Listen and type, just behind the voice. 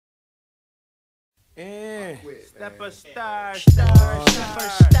Yeah. Step a star, star, step a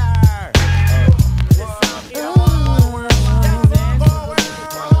star.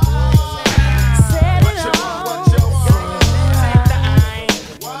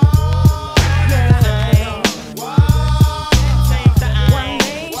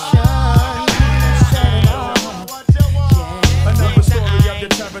 Another story of the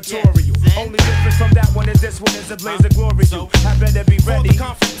territorial. Only difference from that one is this one is a blaze of glory. You I better be ready. For the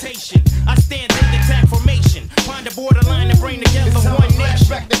confrontation, I stand in the attack formation. Find a borderline and bring together one nation.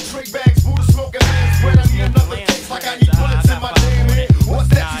 Back the trick bags, Buddha smoking lands. When I need another case like I need bullets in my damn head. What's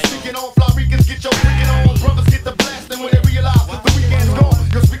that you speaking on? Fly Ricans get your freaking on. Brothers get the blasting when they realize that the weekend's gone.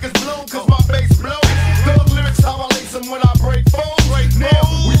 Your speakers blow cause my bass blows. Thug lyrics how I lace them when I break phones. Now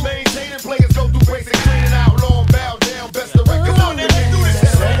we maintain and players go through basic training. Outlaw bow down, best the records on the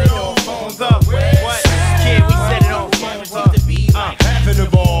Set it on phones up. What? Kid, we set it on phones up. Having the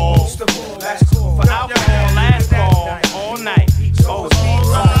ball. For alcohol, last call, all night. Oh,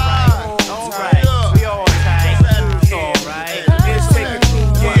 alright. We all tight. It's alright.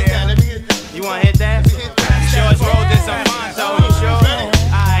 You wanna hit that? Sure as roll this on Monzo, you sure?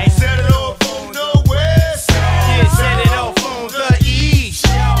 Alright. Set it off on the west. Yeah, set it off on the east.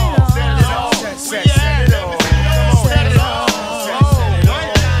 Set it off. Set it off. Set it off.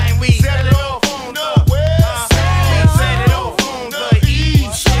 One time we set it off on the west. We set it off on the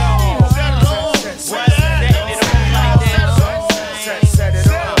east. Set it off. Set it off like that. Set it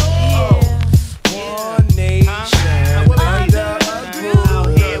off. One nation under a groove.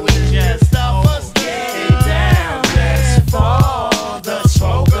 Here we just Stop us getting down. Just for the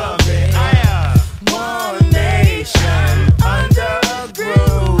smoke of it. One nation under a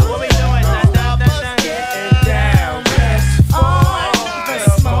groove. What we doing? Getting down just for the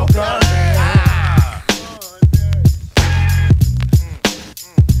smoke of it.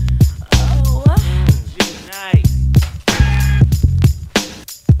 Nice.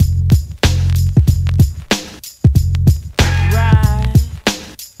 Right.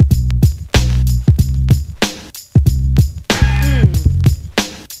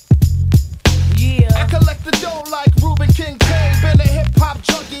 Yeah. I collect the dough like Ruben Kincaid. Been a hip hop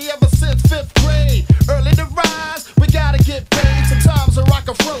junkie ever since 5th grade. Early to rise, we gotta get paid. Sometimes I rock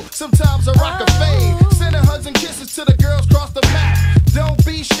a fro, sometimes I rock a fade. Sending hugs and kisses to the girls across the map. Don't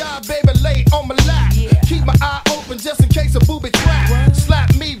be shy, baby, lay on my lap. Keep my eye open just in case a booby trap.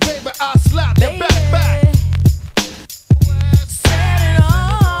 Slap me, baby, I slap the back. Set it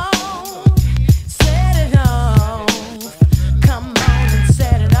off, set it off. Come on and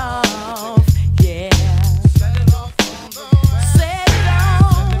set it off, yeah. Set it off, set it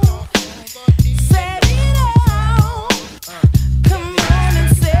off. Come on and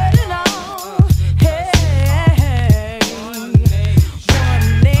set it off. Hey, one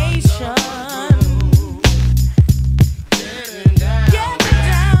nation. Get it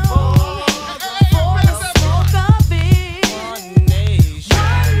down for the smoke of it. One nation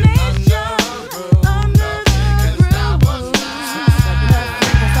under the groove. Nothing can stop us now.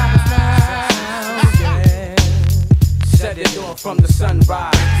 Set it off from the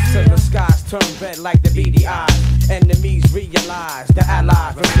sunrise till the skies turn red like the beady eyes. Enemies realize the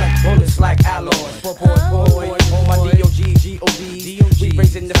allies reflect bullets like alloys. For boy, all my DOGs. We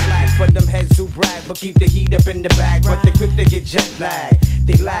raising the flag for them heads who brag, but keep the heat up in the bag. But they quick to get jet lag.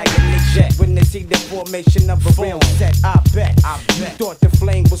 They lag and they jet when they see the formation of a real set. I bet you thought the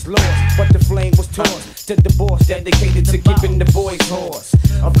flame was lost, but the flame was tossed to the boss dedicated to keeping the boys hoarse.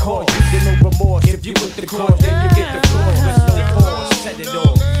 Of course, you get no remorse. If you with the cause, then you get the floor. With no pause, set it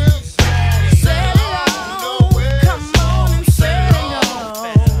off. Set it off. Come on and set it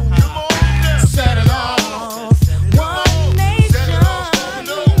off. Set it off. One nation. Set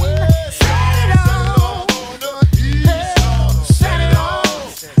it off. Set it off.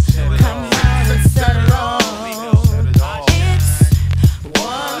 Come on and set it off. It's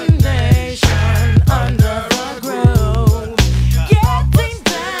one nation under a groove. Getting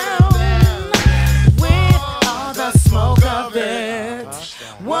down with all the smoke of it.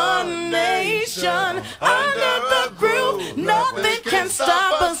 One nation under the groove. Nothing can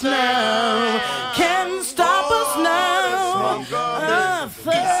stop us now. Can stop us now.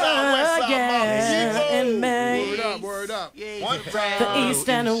 Yeah, in May. Word up. The east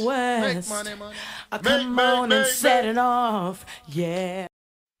and the west. Money. Come on and set it off. Yeah.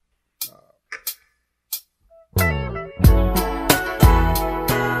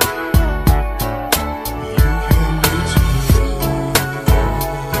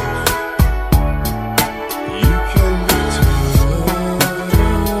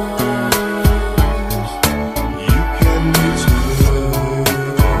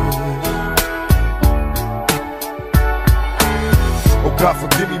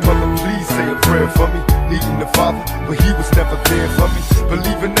 father, but he was never there for me.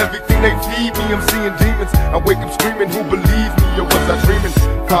 Believing everything they feed me, I'm seeing demons. I wake up screaming, who believed me, or was I dreaming?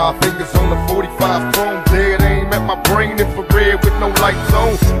 5 fingers on the 45 chrome, dead aim at my brain, infrared with no lights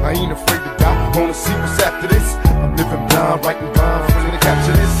on. I ain't afraid to die, wanna see what's after this. I'm living blind, writing rhymes, when to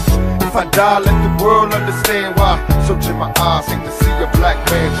capture this. If I die, let the world understand why. Searching my eyes, hate to see a black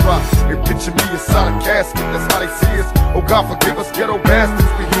man try. They picture me inside a casket, that's how they see us. Oh God, forgive us, ghetto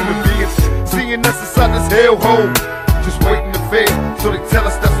bastards, we human beings. Seeing us inside this hellhole, just waiting to fail, so they tell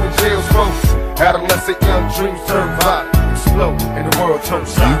us that's when jail's for. Adolescent young dreams turn violent, explode, and the world turns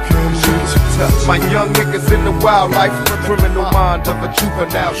silent. My young niggas in the wildlife, criminal mind of a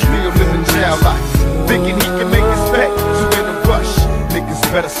juvenile, still living child life. Thinking he can make his back, so in a rush. Niggas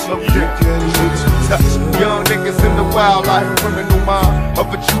better slow down, touch. Young niggas in the wildlife, criminal mind of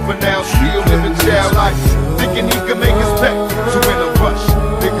a juvenile, still living child life. Thinking he can make his back, so in a rush.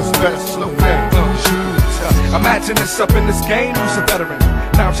 Niggas better slow down, Imagine this up in this game, who's a veteran?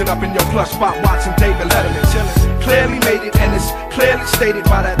 Lounging up in your plush spot, watching David Letterman, chillin'. Clearly made it, and it's clearly stated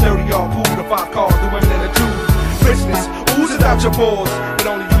by that 30-yard pool, the 5 cars, the women and the Jews. Richness oozes out your pores, but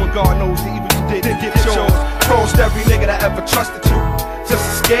only you and God knows the evil you did get yours. Crossed every nigga that ever trusted you. Just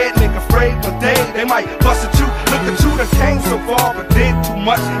a scared nigga, afraid one day they might bust at you. Look at you, that came so far, but did too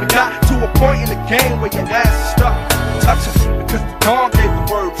much. It got to a point in the game where your ass is stuck. Touching, because the dawn gave the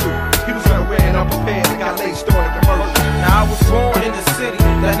word to. He was unaware and unprepared, and got laid storing the murder. Now I was born in the city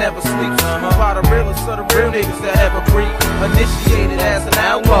that never sleeps. By the realest of the real niggas that ever breathe. Initiated as an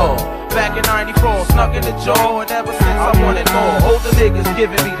outlaw back in '94, snuck in the jaw, and ever since I wanted more. Older niggas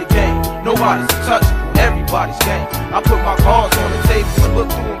giving me the game. Nobody's touching, everybody's game. I put my cards on the table and look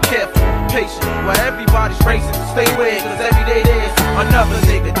through them careful, patient. While everybody's racing to stay away, cause every day there's another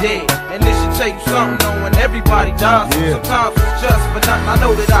nigga dead. And this should tell you something, knowing everybody dies. Sometimes it's just for nothing. I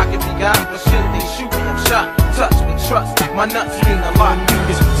know that I can be God, but shit, they shoot me, I'm shot. Touch me, trust, my nuts mean a lot. You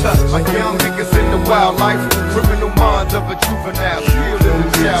get touch. My young niggas in the wildlife, criminal minds of a juvenile, still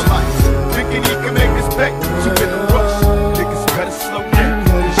living child life. Thinking he can make his back, so in a rush. Niggas better slow down.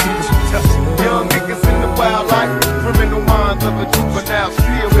 Young niggas in the wildlife, criminal minds of a juvenile,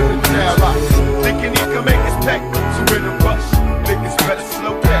 still living child life. Thinking he can make his back, so in a rush. Niggas better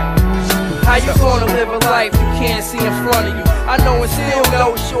slow down. How you gonna live a life you can't see in front of you? I know and still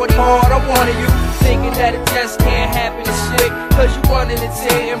know, shorty hard, I wanted you. Thinking that it just can't happen and shit, cause you running the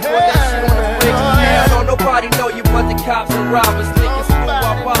team and put that shit on the fridge. Now don't nobody know you but the cops and robbers. Niggas screw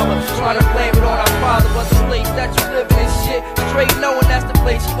our father, trying to blame it on our father. But the place that you living in shit, straight knowing that's the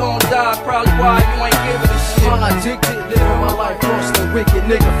place you gon' die. Probably why you ain't giving a shit. I'm addicted, living my life lost and wicked,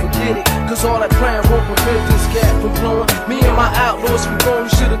 nigga, forget it. Cause all that plan won't prevent this cat from blowing. Me and my outlaws from going,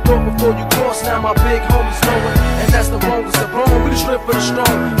 you should've thought before you crossed. Now my big homies knowing, and that's the wrongest of wrong. We the strip for the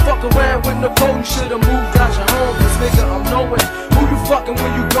strong. Fuck around with the phone, you should've moved out your home. Cause nigga, I'm knowing who you fucking,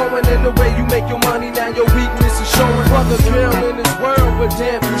 where you going, and the way you make your money. Now your weakness is showing. Brother girl in this world, but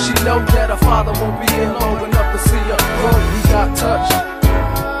damn, do she know that her father won't be here long enough to see her. Oh, he got touched.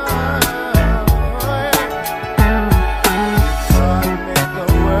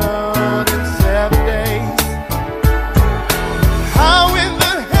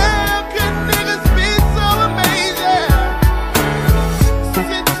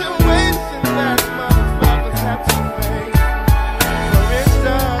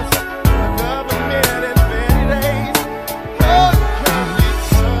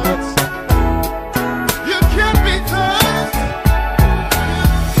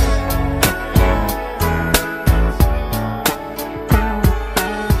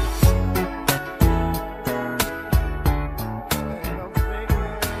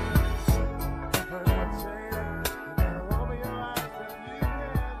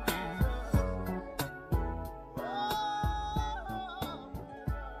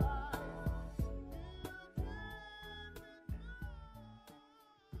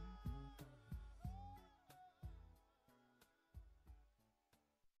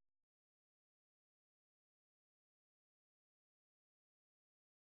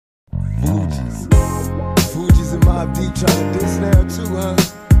 Fuji's and Mob Deep trying to diss now too, huh?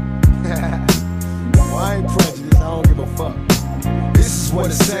 Well, I ain't prejudiced, I don't give a fuck. This is what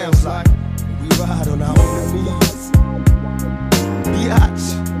it sounds like. We ride on our enemies. Biatch.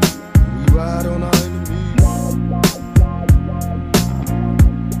 We ride on our enemies.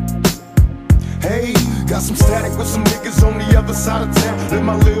 Hey, got some static with some niggas on the other side of town. Let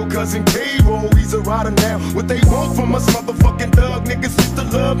my little cousin K-Roll, he's a rider now. What they want from us, motherfucking thug niggas. Used to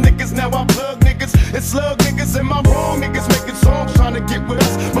love niggas, now I plug niggas and slug niggas. Am I wrong? Niggas making songs trying to get with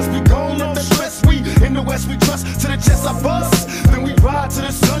us. Must be gone off the stress, we in the west, we trust. To the chest I bust, then we ride till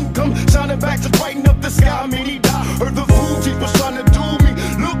the sun come shining back to brighten up the sky. I mean,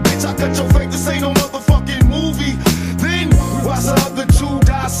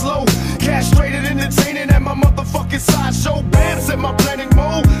 fucking sideshow band. Set my planning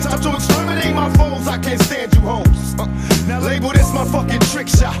mode. Time to exterminate my foes. I can't stand you hoes. Now label this my fucking trick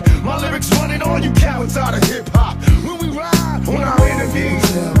shot. My lyrics running all you cowards out of hip hop. When we ride on our enemies,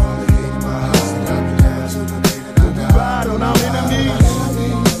 ride on our enemies.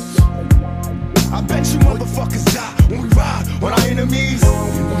 I bet you motherfuckers die when we ride on our enemies.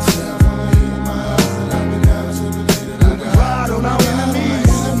 Ride on our enemies.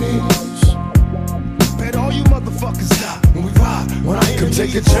 Bet all you motherfuckers die when we ride on our enemies. Come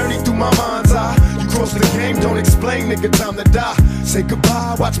take a journey through my mind's eye. You cross the game, don't explain, nigga, time to die. Say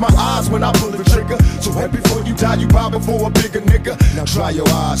goodbye, watch my eyes when I pull the trigger. So right before you die, you bow before a bigger nigga. Now dry your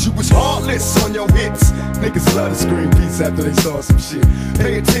eyes, you was heartless on your hits. Niggas love to scream peace after they saw some shit.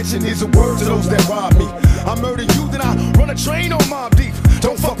 Pay attention, here's a word to those that rob me. I murder you, then I run a train on Mob Deep.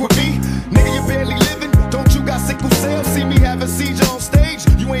 Don't fuck with me, nigga, you barely living. Don't you got sickle cell? See me have a seizure on stage,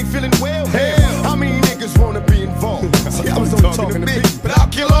 you ain't feeling well. Hell, how many niggas wanna be involved? See, I was only talking to me, but I'll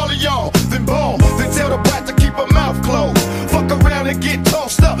kill all of y'all, then ball, then tell the brat to keep her mouth closed. Fuck around and get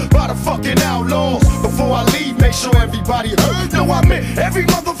tossed up by the fucking outlaws. Before I leave, make sure everybody heard. No, I meant every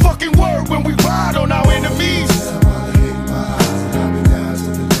motherfucking word when we ride on our enemies.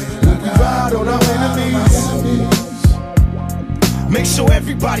 When we ride on our enemies. Make sure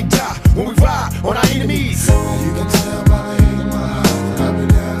everybody die when we ride on our enemies. You can tell by the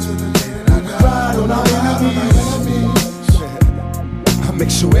when we ride on our enemies. I make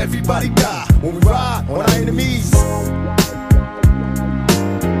sure everybody die when we ride on our enemies.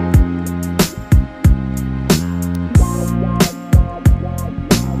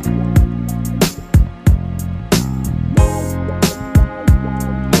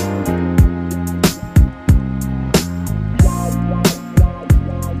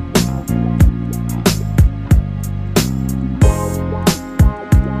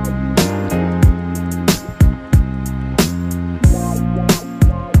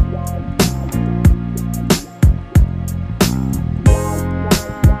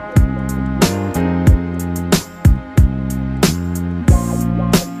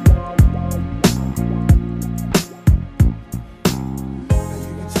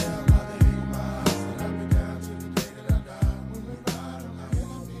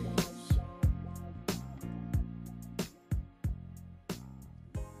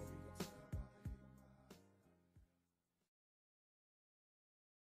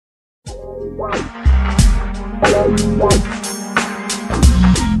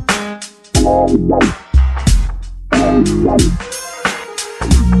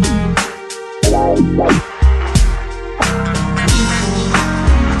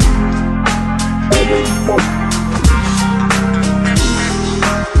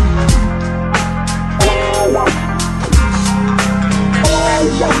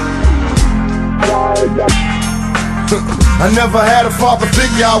 I never had a father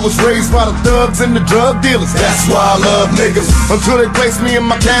figure, I was raised by the thugs and the drug dealers. That's why I love niggas, until they place me in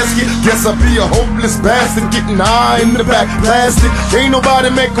my casket. Guess I'll be a hopeless bastard, getting high in the back plastic. Ain't nobody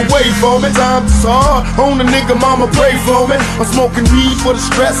make a way for me, times is hard, on a nigga mama pray for me. I'm smoking weed for the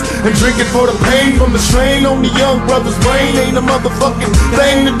stress, and drinking for the pain. From the strain on the young brother's brain, ain't a motherfucking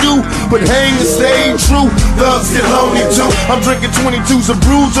thing to do but hang and stay true. Thugs get lonely too, I'm drinking 22s of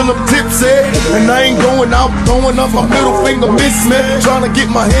brew till I'm tipsy. And I ain't going out, throwing up my middle finger, miss me, trying to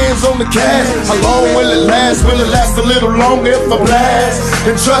get my hands on the cash. How long will it last? Will it last a little longer if I blast?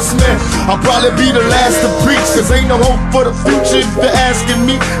 And trust me, I'll probably be the last to preach, cause ain't no hope for the future if you're asking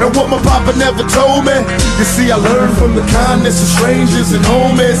me. And what my papa never told me, you see I learned from the kindness of strangers and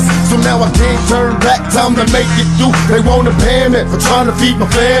homies. So now I can't turn back, time to make it through. They wanna pay me for trying to feed my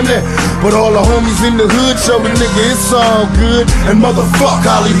family, but all the homies in the hood show the nigga it's all good. And motherfuck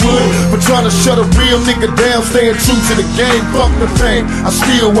Hollywood for trying to shut a real nigga down, staying true to the game. Fuck the fame, I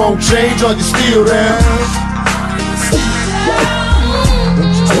still won't change. Are you still there?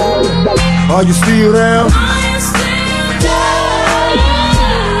 Are you still there?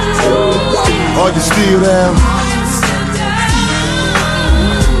 Are you still there?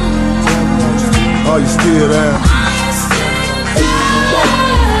 Are you still there?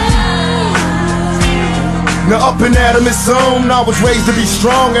 Now up and at 'em, it's on. I was raised to be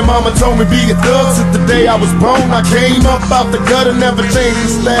strong, and mama told me be a thug since the day I was born. I came up out the gutter, never changed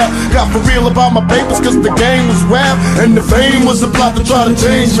the style. Got for real about my papers, cause the game was rap, and the fame was a plot to try to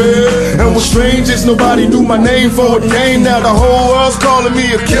change me. And what's strange is nobody knew my name for a game. Now the whole world's calling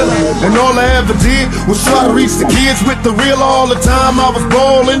me a killer, and all I ever did was try to reach the kids with the real all the time. I was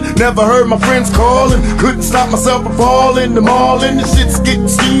ballin', never heard my friends calling, couldn't stop myself from falling. Them all in the shit's getting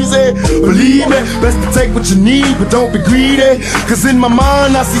sleazy. Believe me, best to take what you need, but don't be greedy. Cause in my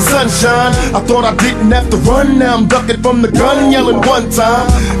mind I see sunshine. I thought I didn't have to run, now I'm ducking from the gun, yelling one time.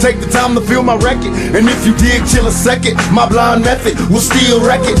 Take the time to feel my record, and if you did, chill a second. My blind method will still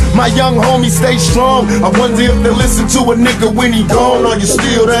wreck it. My young homie stay strong. I wonder if they listen to a nigga when he gone. Are you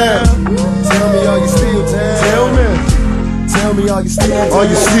still there? Tell me, are you still there? Tell me. Tell me, are you still there? Are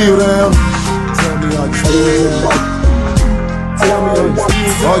you still there? Tell me, are you still there? Tell me,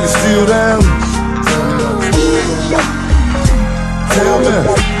 are you still there? Tell me,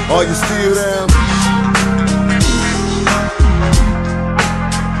 are you still there?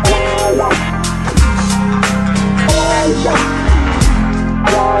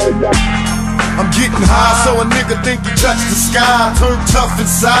 I'm getting high, so a nigga think you touch the sky. Turn tough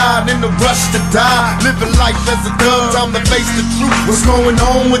inside, in the rush to die. Living life as a dub, time to face the truth. What's going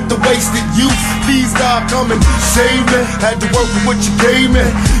on with the wasted youth? Please God come and save me. Had to work with what you gave me.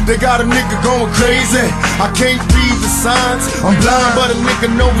 They got a nigga going crazy. I can't read the signs, I'm blind, but a nigga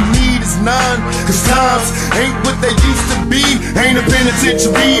know we need is nine. Cause times ain't what they used to be. Ain't a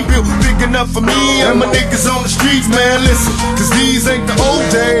penitentiary built big enough for me and my niggas on the streets, man, listen. Cause these ain't the old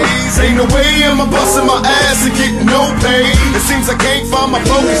days. Ain't no way am I busting my ass and getting no pay. It seems I can't find my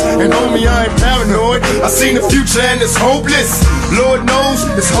focus, and on me I ain't paranoid. I seen the future and it's hopeless. Lord knows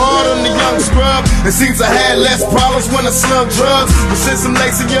it's hard on the young scrub. It seems I had less problems when I slung drugs. But since some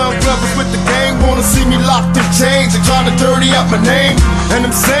lazy young brothers with the gang wanna see me locked in chains and trying to dirty up my name. And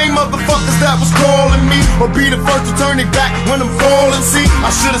them same motherfuckers that was calling me will be the first to turn it back when I'm falling. See, I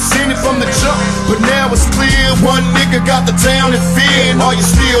should've seen it from the jump, but now it's clear. One nigga got the town in fear. And are you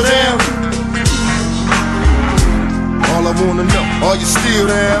still there? All I wanna know, are you still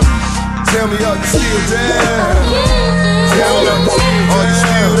there? Tell me, are you still there? Tell me, are you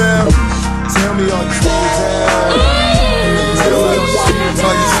still there? Tell me, are you still there? Tell me,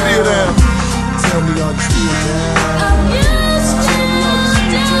 are you still there? Tell me, are you still there?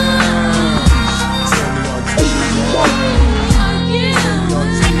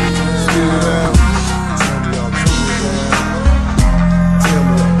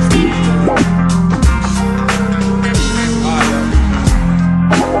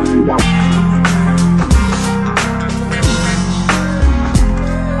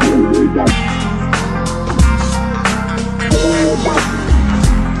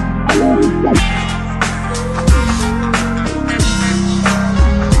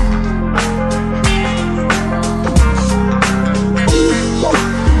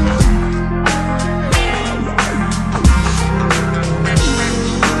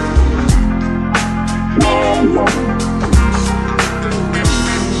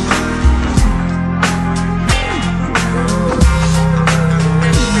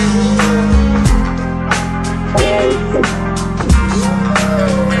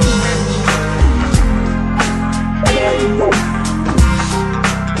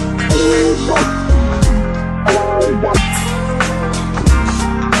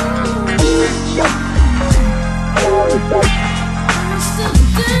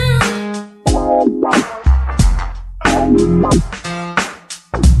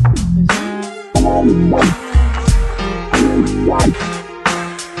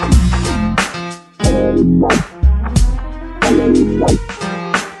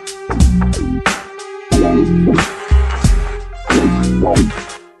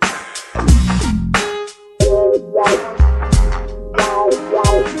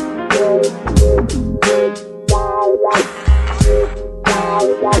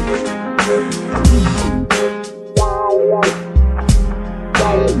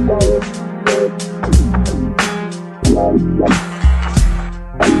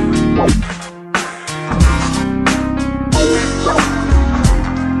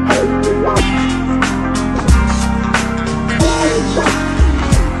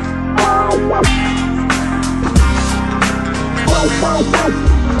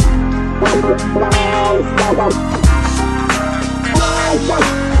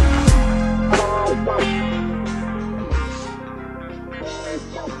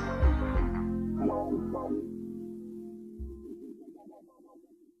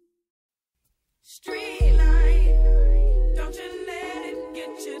 Street light, don't you let it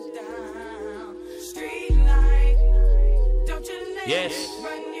get you down. Street light, don't you let Yes, it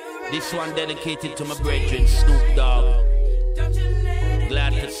run you around. this one dedicated to my brethren, Snoop Dogg. Don't you let it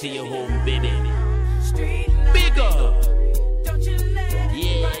Glad get to see you you home, down. baby. Street light, Big up. don't you let it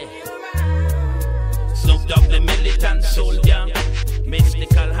Yeah. run you around. Snoop Dogg, the militant soldier,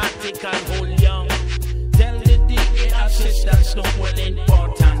 mystical, hatical, whole young. Tell the DA assistant Snoop well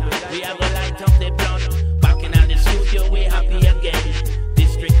important. We have a light up the blood. Back in the studio, we happy again.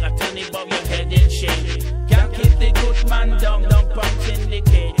 District attorney, bow your head in shame.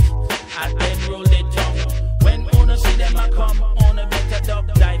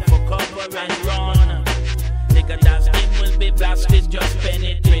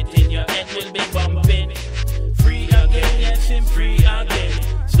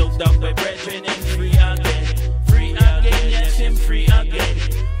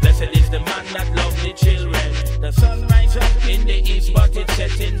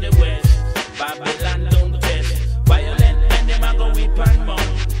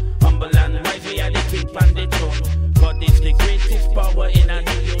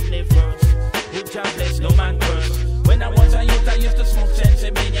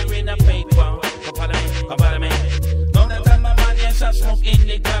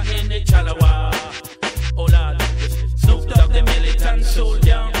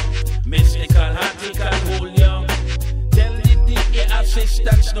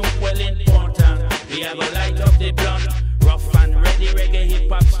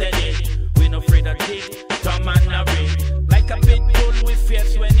 back steady. We no afraid of dick, Tom and Harry. Like a big bull, we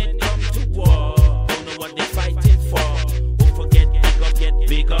fierce when it come to war. Don't know what they fighting for. Who forget big up, get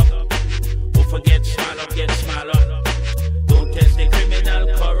big up. Who forget small up, get smaller. Don't test the criminal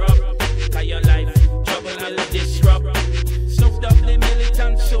corrupt. Cause your life, trouble and disrupt. Snoop Dogg the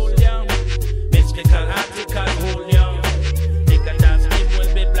militant soldier. Mystical article hold ya. Nigga dance him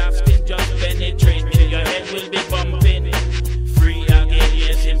will be blasting, just penetrate. Your head will be bumping. Free again,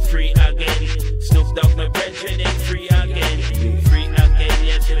 yes, him free again. Snoop Dogg my brethren, him free again. Free again,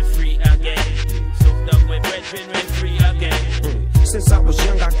 yes, him free again. Snoop Dogg my brethren, him free again. Since I was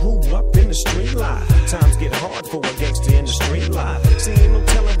young, I grew up in the street life. Times get hard for a gangster in the street life. See, ain't no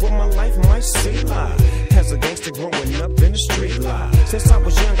telling what my life might seem like. As a gangster growing up in the street life. Since I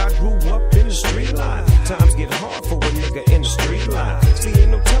was young, I grew up in the street life. Times get hard for a nigga in the street life. See,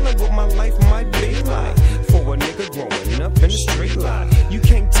 ain't no telling what my life might be like. For a nigga growing up in the street life. You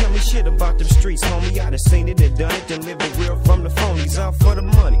can't tell me shit about them streets, homie. I done seen it and done it and lived it real from the phonies. Out for the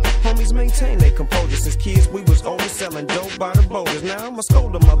money. Homies maintain their composure. Since kids we was older, selling dope by the boulders. Now I'ma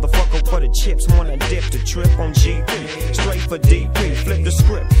scold a motherfucker for the chips. Wanna dip the trip on GP. Straight for DP, flip the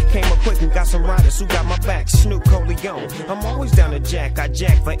script. Came up quick and got some riders who got my back. Snoop Corleone. I'm always down to jack. I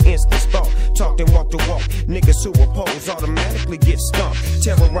jack for instance thought. Talked and walked the walk. Niggas who oppose automatically get stumped.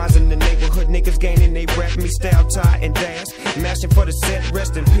 Terrorizing the neighborhood. Niggas gaining they rap me style, tie and dance. Mashing for the set.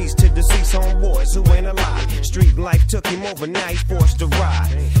 Rest in peace to deceased homeboys who ain't alive. Street life took him over. Now he's forced to ride.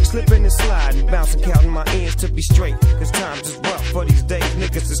 Slipping and sliding. Bouncing, counting my ends to be straight. Cause times is rough for these days.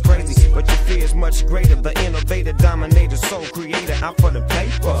 Niggas is crazy. But your fear is much greater. The innovator, dominator, soul creator. Out for the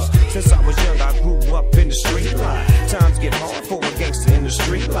paper. Since I was young, I grew up in the street life. Times get hard for a gangster in the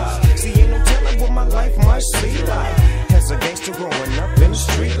street life. See, ain't no telling what my life might see like. As a gangster growing up in the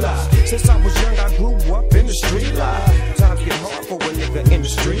street life. Since I was young, I grew up in the street life. Times get hard for a nigga in the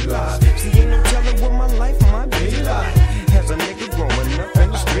street life. See, ain't no telling what my life might be like. As a nigga growing up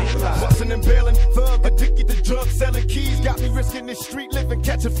in the street life. Bustin' and bailin', thug addicted to drugs, selling keys. Got me risking this street living,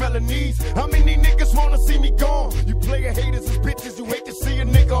 catching felonies. How many niggas wanna see me gone? You player haters as bitches, you hate to see a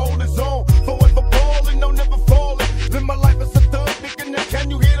nigga hold his own. Forever ballin', no never fallin'. Live my life as a thug nigga, now can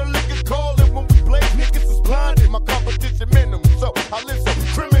you hear the liquor callin'? When we blaze, niggas is blinded. My competition minimum, so I live so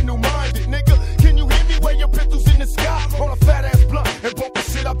criminal minded, nigga. Can you hear me where your pistols in the sky? On a fat ass blunt and bump the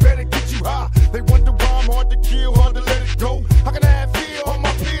shit, I better get you high. They wonder why I'm hard to kill, hard to let it go. How can I have fear? All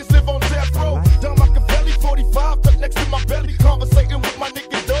my peers live on death row. Down Machiavelli, 45 tucked next to my belly. Conversating with my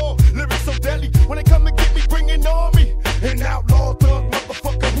nigga dog. Lyrics so deadly. When they come and get me, bring an army. An outlaw thug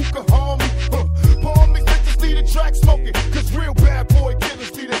motherfucker who can harm me. Palm these bitches lead the track smoking. Cause real bad boy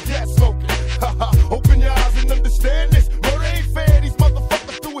killers lead the gas smoking. Open your eyes and understand this. Murder ain't fair, these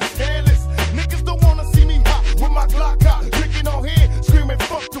motherfuckers do it scandalous. Niggas don't wanna see me hot with my Glock out. Drinking on here, screaming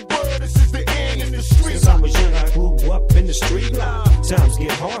fuck the word. This is the end in the street. Since I was young, I grew up in the street life. Times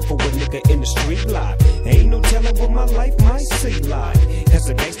get hard for a nigga in the street life. Ain't no telling what my life might see like. As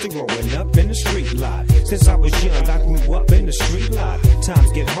a gangster growing up in the street life. Since I was young, I grew up in the street life.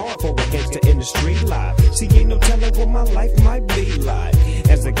 Times get hard for a gangster in the street life. See, ain't no telling what my life might be like.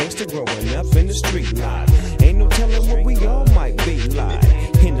 As a gangster growing up in the street life. Ain't no telling what we all might be like.